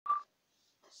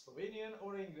Slovenian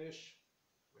or English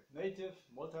with native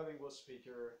multilingual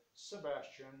speaker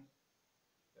Sebastian.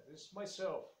 That is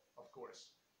myself, of course.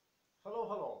 Hello,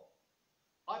 hello.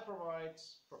 I provide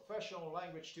professional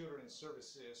language tutoring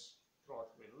services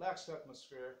throughout a relaxed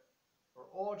atmosphere for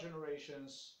all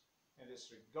generations, and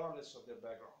this regardless of their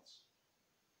backgrounds.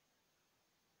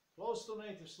 Close to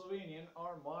native Slovenian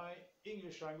are my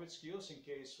English language skills in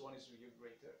case one is of your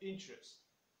greater interest.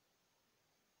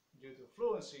 Due to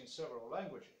fluency in several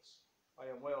languages, I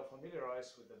am well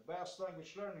familiarized with the best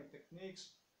language learning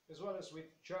techniques as well as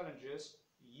with challenges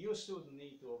you students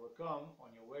need to overcome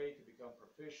on your way to become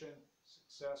proficient,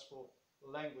 successful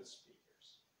language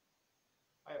speakers.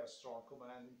 I have a strong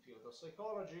command in the field of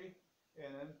psychology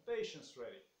and am patience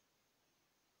ready.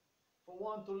 For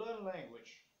one to learn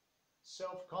language,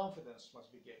 self-confidence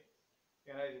must be gained,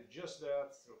 and I do just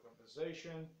that through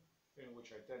conversation, in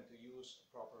which I tend to use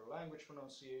proper language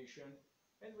pronunciation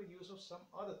and with use of some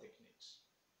other techniques.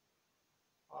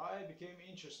 I became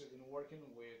interested in working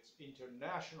with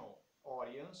international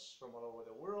audience from all over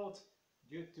the world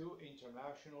due to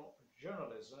international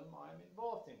journalism I'm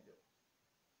involved into.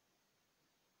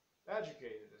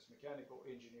 Educated as mechanical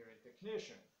engineering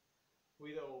technician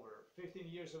with over 15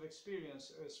 years of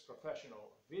experience as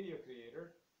professional video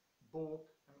creator, book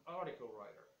and article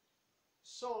writer,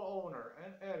 sole owner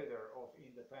and editor of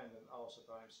independent also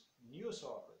Times news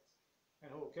outlet,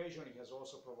 and who occasionally has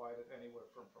also provided anywhere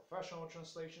from professional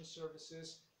translation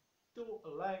services to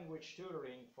language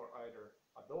tutoring for either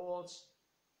adults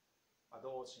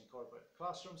in corporate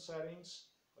classroom settings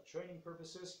for training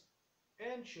purposes,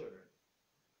 and children.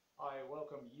 I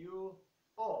welcome you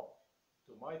all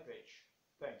to my page.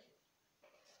 Thank you.